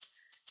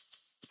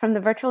From the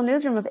virtual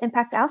newsroom of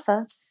Impact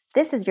Alpha,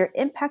 this is your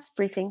Impact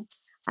Briefing.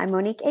 I'm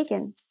Monique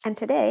Aiken, and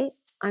today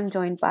I'm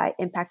joined by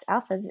Impact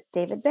Alpha's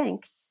David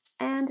Bank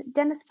and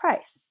Dennis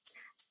Price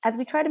as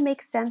we try to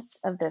make sense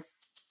of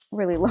this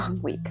really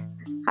long week.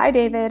 Hi,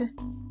 David.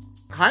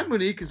 Hi,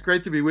 Monique. It's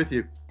great to be with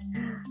you.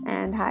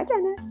 And hi,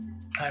 Dennis.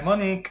 Hi,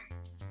 Monique.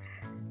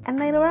 And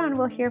later on,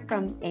 we'll hear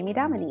from Amy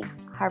Dominy,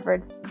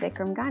 Harvard's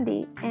Vikram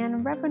Gandhi,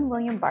 and Reverend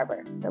William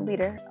Barber, the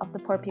leader of the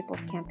Poor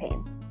People's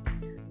Campaign.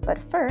 But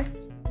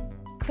first,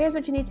 here's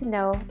what you need to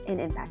know in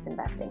impact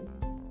investing.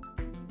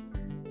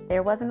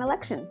 There was an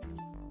election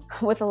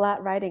with a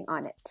lot riding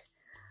on it.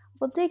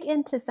 We'll dig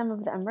into some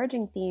of the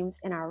emerging themes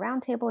in our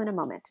roundtable in a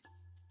moment.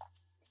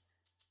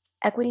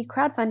 Equity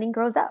crowdfunding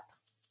grows up.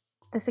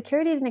 The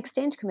Securities and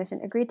Exchange Commission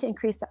agreed to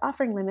increase the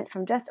offering limit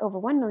from just over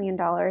 $1 million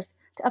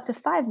to up to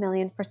 $5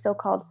 million for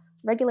so-called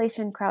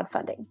regulation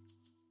crowdfunding.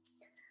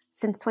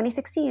 Since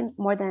 2016,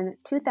 more than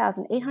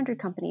 2,800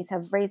 companies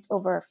have raised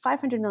over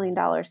 $500 million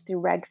through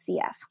Reg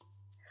CF.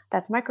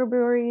 That's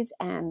microbreweries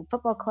and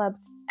football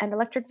clubs and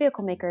electric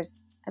vehicle makers,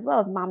 as well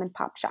as mom and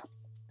pop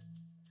shops.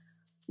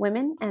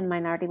 Women and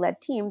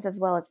minority-led teams, as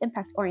well as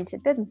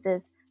impact-oriented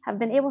businesses, have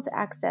been able to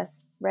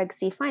access Reg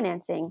C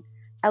financing,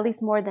 at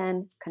least more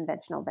than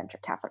conventional venture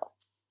capital.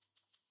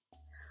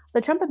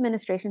 The Trump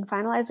administration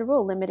finalized a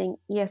rule limiting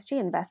ESG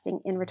investing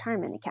in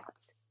retirement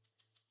accounts.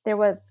 There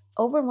was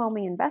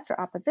overwhelming investor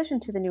opposition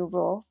to the new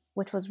rule,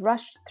 which was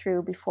rushed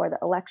through before the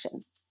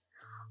election.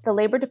 The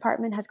Labor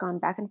Department has gone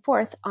back and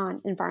forth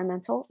on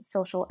environmental,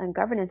 social, and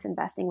governance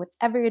investing with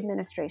every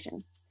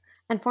administration,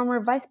 and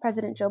former Vice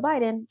President Joe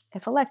Biden,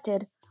 if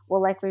elected,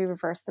 will likely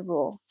reverse the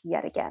rule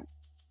yet again.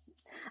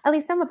 At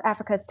least some of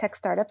Africa's tech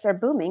startups are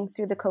booming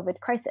through the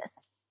COVID crisis.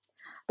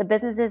 The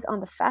businesses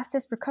on the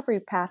fastest recovery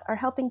path are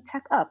helping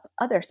tech up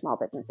other small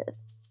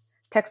businesses.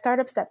 Tech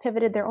startups that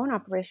pivoted their own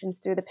operations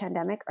through the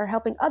pandemic are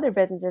helping other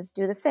businesses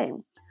do the same,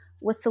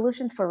 with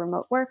solutions for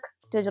remote work,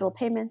 digital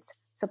payments,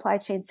 supply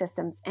chain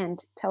systems,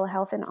 and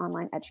telehealth and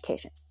online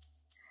education.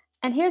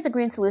 And here's a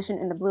green solution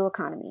in the blue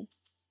economy.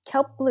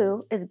 Kelp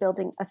Blue is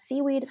building a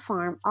seaweed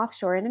farm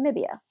offshore in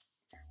Namibia.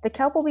 The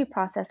kelp will be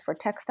processed for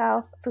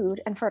textiles,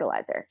 food, and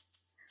fertilizer.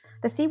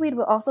 The seaweed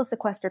will also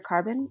sequester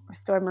carbon,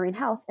 restore marine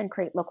health, and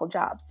create local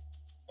jobs.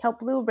 Kelp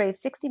Blue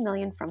raised $60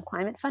 million from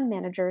climate fund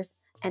managers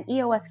and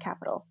EOS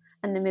Capital,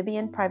 a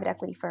Namibian private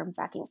equity firm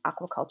backing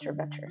aquaculture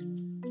ventures.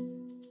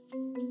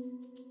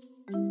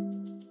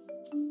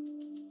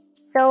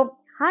 So,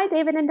 hi,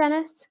 David and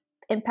Dennis.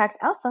 Impact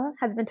Alpha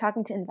has been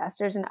talking to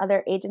investors and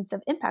other agents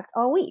of impact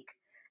all week,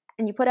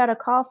 and you put out a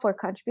call for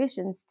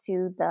contributions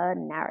to the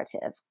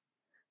narrative.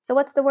 So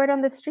what's the word on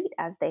the street,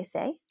 as they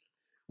say?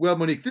 Well,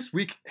 Monique, this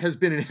week has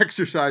been an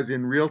exercise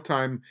in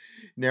real-time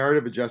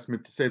narrative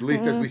adjustment, to say the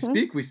least. As we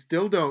speak, we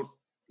still don't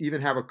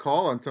even have a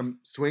call on some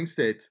swing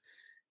states.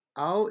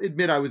 I'll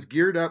admit I was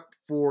geared up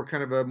for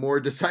kind of a more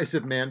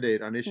decisive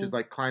mandate on issues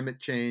like climate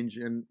change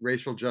and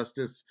racial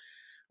justice,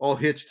 all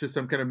hitched to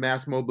some kind of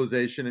mass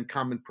mobilization and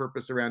common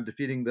purpose around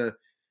defeating the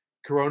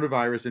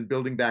coronavirus and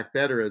building back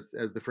better, as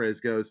the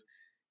phrase goes.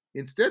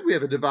 Instead, we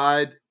have a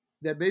divide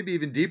that may be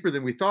even deeper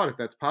than we thought, if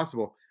that's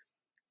possible.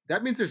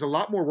 That means there's a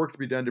lot more work to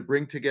be done to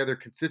bring together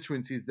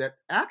constituencies that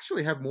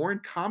actually have more in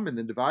common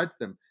than divides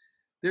them.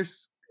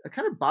 There's a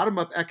kind of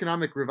bottom-up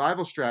economic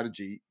revival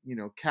strategy,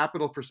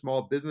 capital for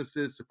small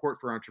businesses, support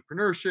for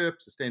entrepreneurship,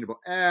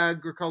 sustainable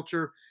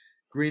agriculture,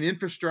 green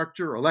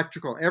infrastructure,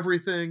 electrical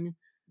everything,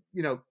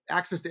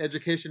 access to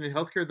education and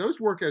healthcare. Those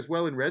work as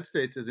well in red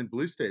states as in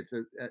blue states,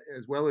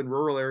 as well in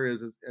rural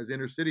areas as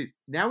inner cities.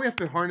 Now we have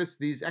to harness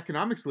these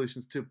economic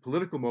solutions to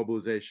political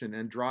mobilization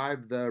and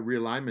drive the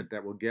realignment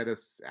that will get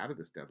us out of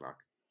this deadlock.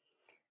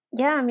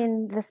 Yeah,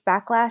 this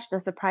backlash, the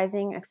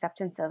surprising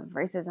acceptance of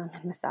racism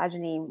and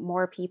misogyny,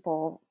 more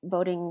people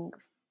voting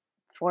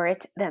for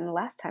it than the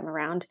last time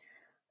around,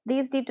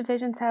 these deep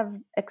divisions have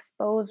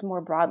exposed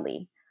more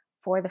broadly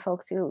for the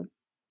folks who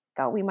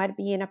thought we might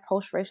be in a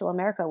post-racial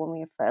America when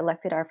we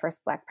elected our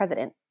first Black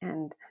president,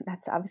 and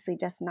that's obviously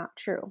just not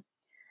true.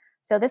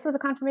 So this was a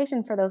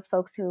confirmation for those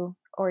folks who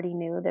already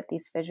knew that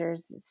these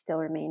fissures still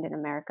remained in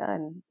America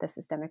and the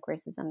systemic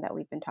racism that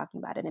we've been talking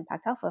about at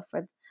Impact Alpha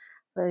for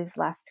these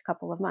last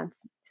couple of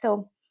months.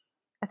 So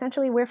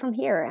essentially, we're from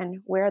here,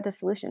 and where are the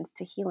solutions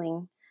to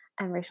healing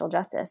and racial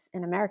justice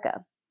in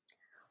America?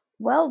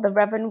 Well, the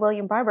Reverend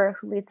William Barber,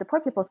 who leads the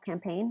Poor People's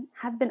Campaign,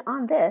 has been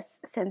on this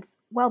since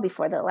well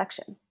before the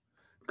election.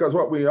 Because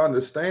what we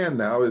understand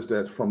now is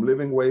that from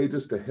living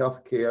wages to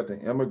healthcare to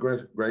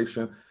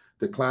immigration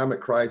to climate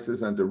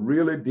crisis and to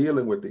really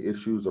dealing with the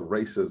issues of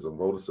racism,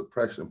 voter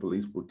suppression,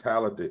 police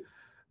brutality,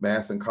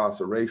 mass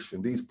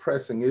incarceration, these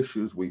pressing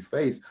issues we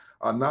face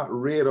are not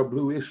red or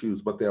blue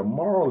issues, but they're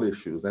moral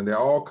issues, and they're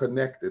all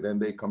connected, and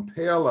they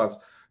compel us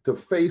to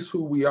face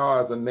who we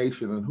are as a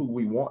nation and who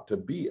we want to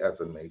be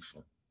as a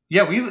nation.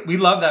 Yeah, we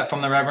love that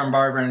from the Reverend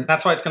Barber, and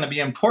that's why it's going to be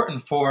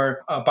important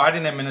for a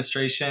Biden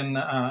administration,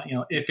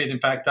 if it in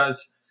fact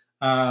does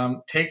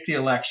take the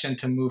election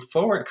to move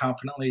forward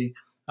confidently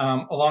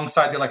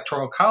alongside the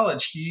Electoral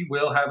College, he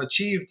will have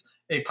achieved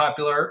a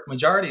popular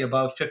majority,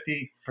 above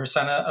 50%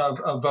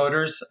 of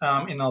voters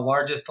in the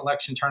largest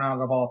election turnout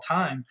of all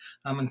time.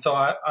 And so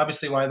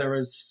obviously why there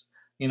was,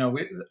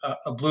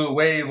 a blue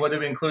wave would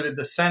have included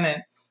the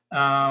Senate.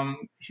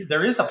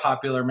 There is a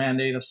popular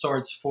mandate of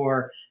sorts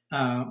for,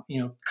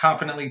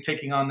 confidently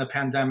taking on the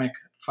pandemic,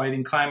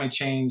 fighting climate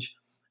change,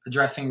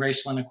 addressing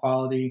racial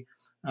inequality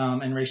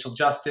and racial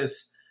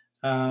justice.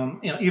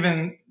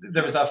 Even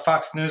there was a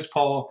Fox News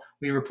poll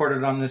we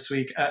reported on this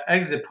week, an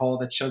exit poll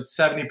that showed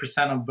 70%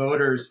 of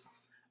voters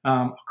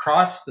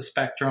across the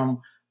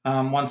spectrum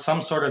want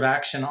some sort of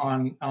action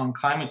on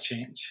climate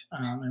change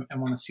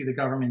and want to see the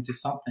government do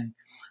something.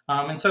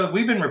 And so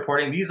we've been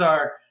reporting these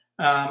are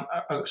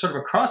sort of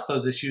across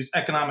those issues,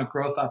 economic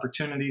growth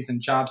opportunities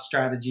and job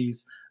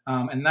strategies.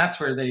 And that's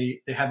where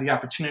they have the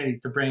opportunity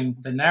to bring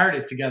the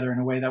narrative together in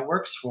a way that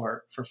works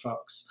for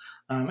folks.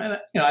 And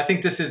I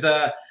think this is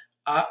a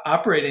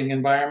operating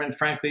environment,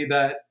 frankly,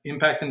 that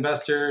impact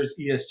investors,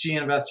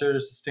 ESG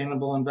investors,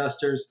 sustainable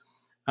investors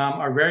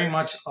are very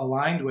much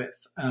aligned with.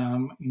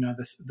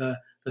 The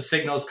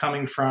signals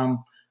coming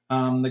from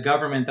the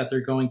government that they're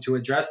going to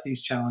address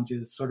these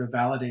challenges sort of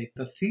validate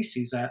the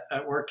theses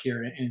at work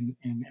here in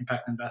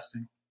impact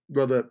investing.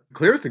 Well, the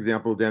clearest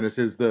example, Dennis,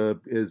 is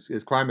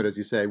climate, as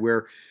you say,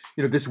 where,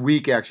 this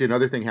week, actually,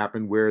 another thing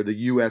happened where the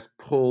U.S.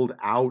 pulled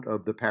out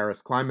of the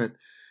Paris Climate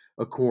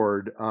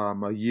Accord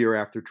a year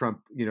after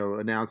Trump,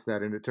 announced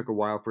that, and it took a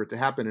while for it to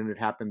happen, and it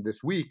happened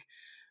this week.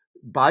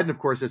 Biden, of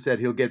course, has said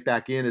he'll get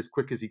back in as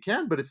quick as he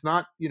can, but it's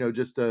not,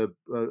 just a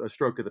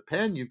stroke of the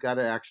pen. You've got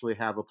to actually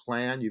have a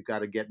plan. You've got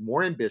to get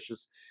more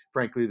ambitious,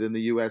 frankly, than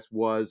the U.S.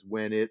 was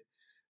when it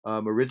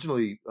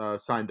originally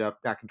signed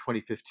up back in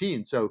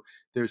 2015. So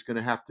there's going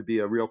to have to be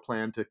a real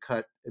plan to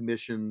cut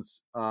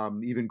emissions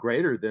even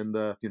greater than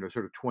the,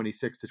 sort of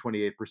 26 to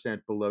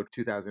 28% below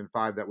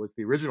 2005. That was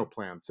the original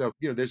plan. So,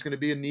 there's going to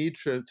be a need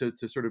to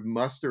sort of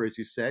muster, as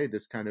you say,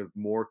 this kind of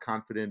more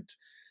confident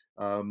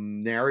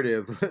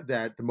narrative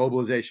that the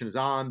mobilization is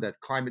on, that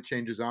climate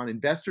change is on.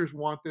 Investors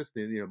want this.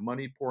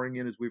 Money pouring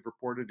in, as we've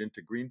reported,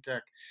 into green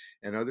tech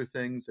and other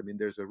things. I mean,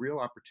 there's a real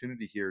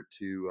opportunity here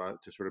to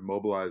sort of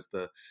mobilize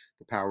the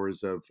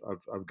powers of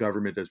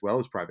government as well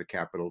as private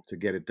capital to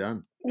get it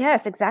done.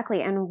 Yes,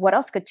 exactly. And what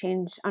else could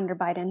change under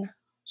Biden?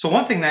 So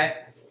one thing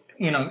that,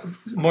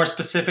 more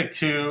specific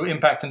to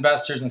impact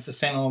investors and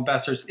sustainable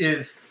investors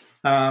is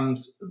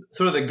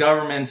sort of the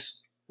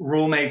government's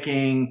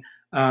rulemaking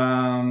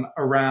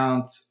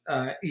around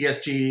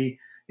ESG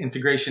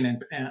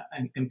integration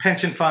in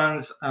pension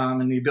funds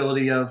and the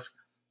ability of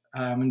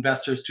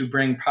investors to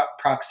bring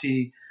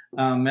proxy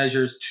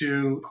measures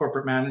to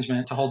corporate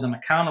management to hold them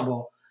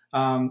accountable.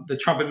 The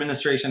Trump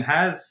administration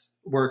has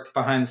worked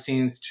behind the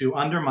scenes to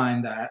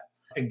undermine that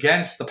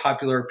against the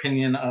popular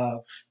opinion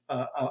of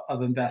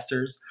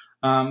investors.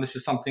 This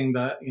is something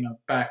that,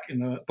 back in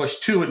the Bush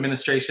II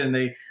administration,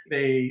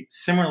 they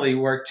similarly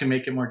worked to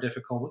make it more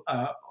difficult.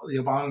 The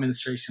Obama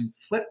administration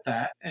flipped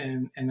that,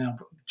 and now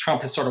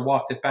Trump has sort of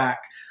walked it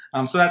back.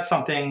 So that's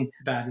something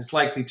that is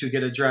likely to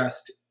get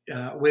addressed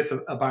with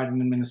a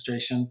Biden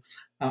administration.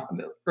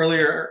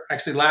 Earlier,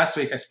 actually last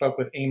week, I spoke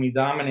with Amy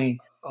Dominy,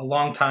 a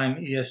longtime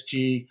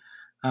ESG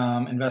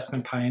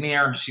investment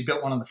pioneer. She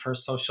built one of the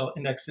first social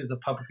indexes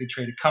of publicly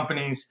traded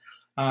companies.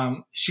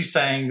 She's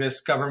saying this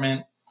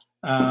government,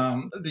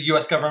 the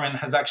U.S. government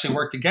has actually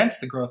worked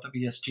against the growth of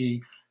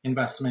ESG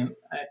investment,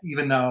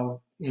 even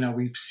though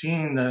we've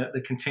seen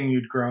the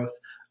continued growth,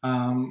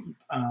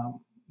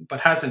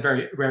 but hasn't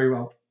very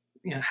well,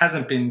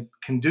 hasn't been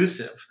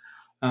conducive.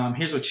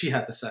 Here's what she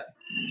had to say.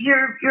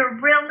 You're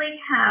really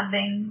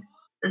having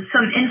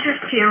some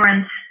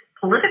interference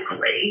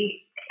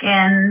politically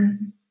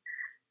in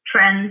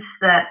trends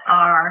that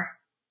are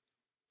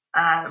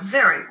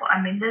very.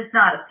 I mean, there's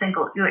not a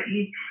single.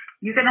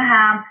 You're going to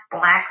have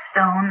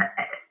Blackstone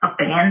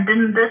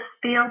abandon this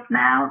field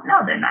now?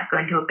 No, they're not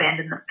going to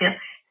abandon the field.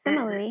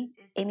 Similarly,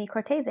 Amy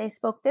Cortese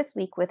spoke this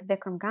week with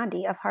Vikram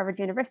Gandhi of Harvard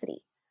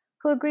University,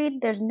 who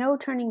agreed there's no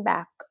turning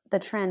back the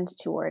trend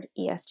toward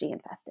ESG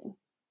investing.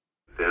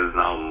 There's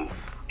now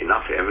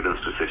enough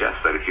evidence to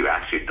suggest that if you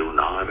actually do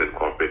not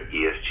incorporate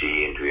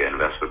ESG into your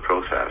investment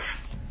process,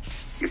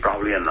 you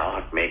probably are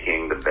not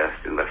making the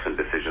best investment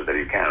decisions that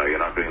you can, or you're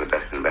not doing the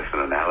best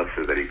investment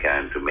analysis that you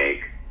can to make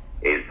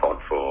a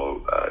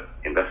thoughtful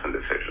investment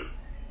decision.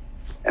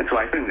 And so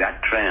I think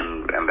that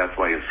trend, and that's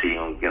why you're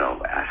seeing,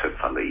 assets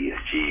on the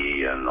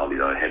ESG and all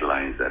these other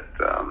headlines that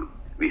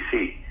we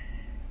see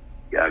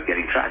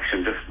getting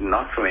traction, just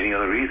not for any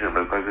other reason,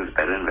 but because it's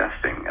better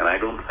investing. And I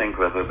don't think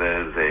whether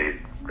there's a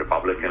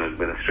Republican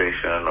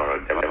administration or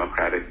a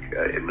Democratic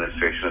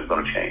administration is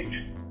going to change.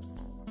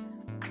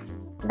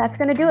 That's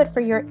going to do it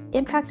for your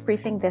Impact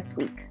Briefing this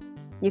week.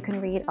 You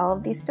can read all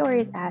of these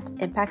stories at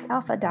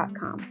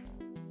impactalpha.com.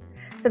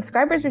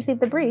 Subscribers receive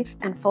the brief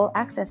and full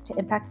access to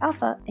Impact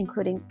Alpha,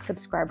 including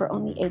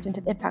subscriber-only Agent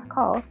of Impact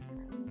calls.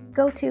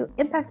 Go to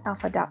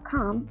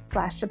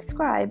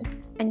impactalpha.com/subscribe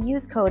and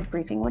use code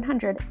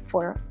BRIEFING100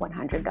 for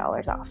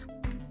 $100 off.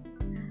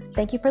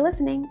 Thank you for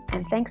listening,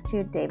 and thanks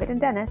to David and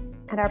Dennis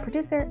and our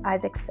producer,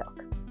 Isaac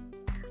Silk.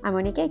 I'm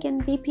Monique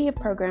Aiken, VP of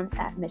Programs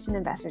at Mission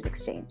Investors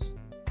Exchange.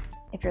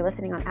 If you're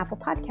listening on Apple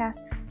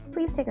Podcasts,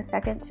 please take a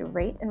second to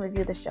rate and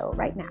review the show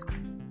right now.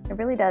 It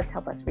really does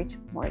help us reach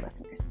more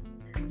listeners.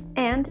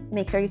 And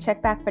make sure you check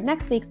back for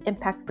next week's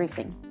Impact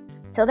Briefing.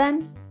 Till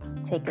then,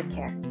 take good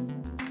care.